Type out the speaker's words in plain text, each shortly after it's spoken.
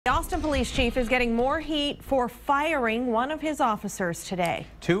The Austin police chief is getting more heat for firing one of his officers today.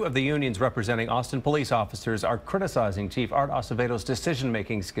 Two of the unions representing Austin police officers are criticizing Chief Art Acevedo's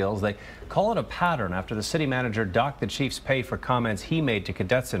decision-making skills. They call it a pattern after the city manager docked the chief's pay for comments he made to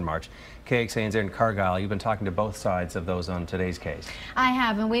cadets in March. KXAN's Erin Cargyle, you've been talking to both sides of those on today's case. I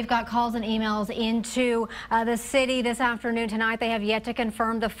have, and we've got calls and emails into the city this afternoon. Tonight, they have yet to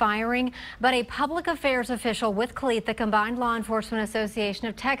confirm the firing, but a public affairs official with CLEAT, the Combined Law Enforcement Association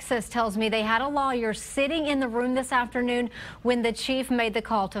of Texas, tells me they had a lawyer sitting in the room this afternoon when the chief made the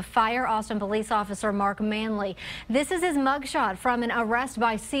call to fire Austin police officer Mark Manley. This is his mugshot from an arrest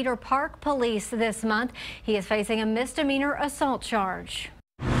by Cedar Park police this month. He is facing a misdemeanor assault charge.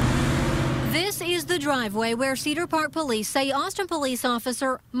 This is the driveway where Cedar Park police say Austin police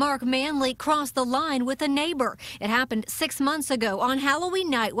officer Mark Manley crossed the line with a neighbor. It happened 6 months ago on Halloween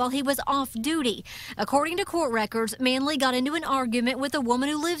night while he was off duty. According to court records, Manley got into an argument with a woman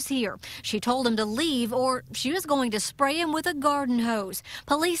who lives here. She told him to leave or she was going to spray him with a garden hose.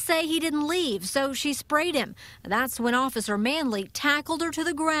 Police say he didn't leave, so she sprayed him. That's when Officer Manley tackled her to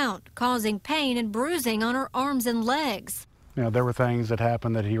the ground, causing pain and bruising on her arms and legs. You know, there were things that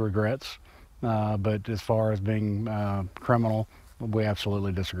happened that he regrets. But as far as being criminal, we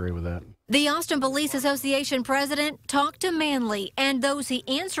absolutely disagree with that. The Austin Police Association president talked to Manley and those he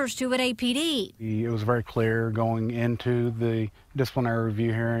answers to at APD. It was very clear going into the disciplinary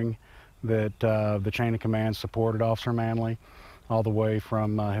review hearing that the chain of command supported Officer Manley all the way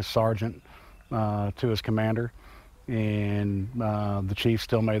from his sergeant to his commander. And the chief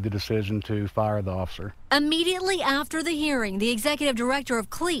still made the decision to fire the officer. Immediately after the hearing, the executive director of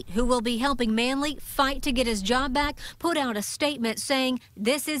CLEAT, who will be helping Manley fight to get his job back, put out a statement saying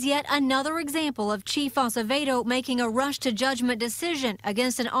this is yet another example of Chief Acevedo making a rush-to-judgment decision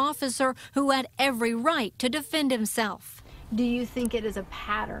against an officer who had every right to defend himself. Do you think it is a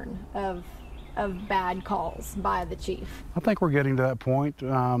pattern of bad calls by the chief? I think we're getting to that point.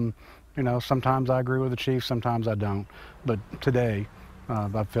 You know, sometimes I agree with the chief, sometimes I don't. But today,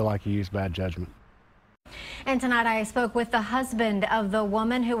 I feel like he used bad judgment. And tonight I spoke with the husband of the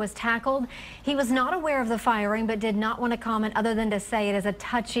woman who was tackled. He was not aware of the firing, but did not want to comment other than to say it is a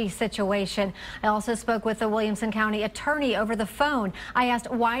touchy situation. I also spoke with the Williamson County attorney over the phone. I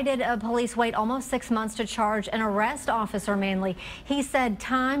asked, why did police wait almost 6 months to charge and arrest Officer Manley? He said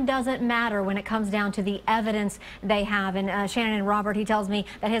time doesn't matter when it comes down to the evidence they have. And Shannon and Robert, he tells me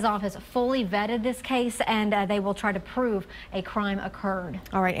that his office fully vetted this case and they will try to prove a crime occurred.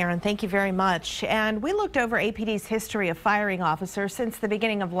 All right, Erin, thank you very much. And we looked over APD's history of firing officers since the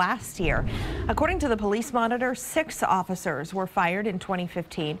beginning of last year. According to the Police Monitor, 6 officers were fired in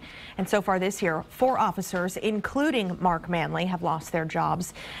 2015. And so far this year, 4 officers, including Mark Manley, have lost their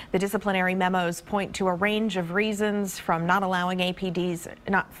jobs. The disciplinary memos point to a range of reasons, from not following APD's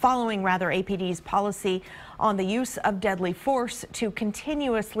policy on the use of deadly force to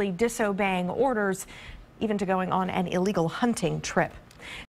continuously disobeying orders, even to going on an illegal hunting trip.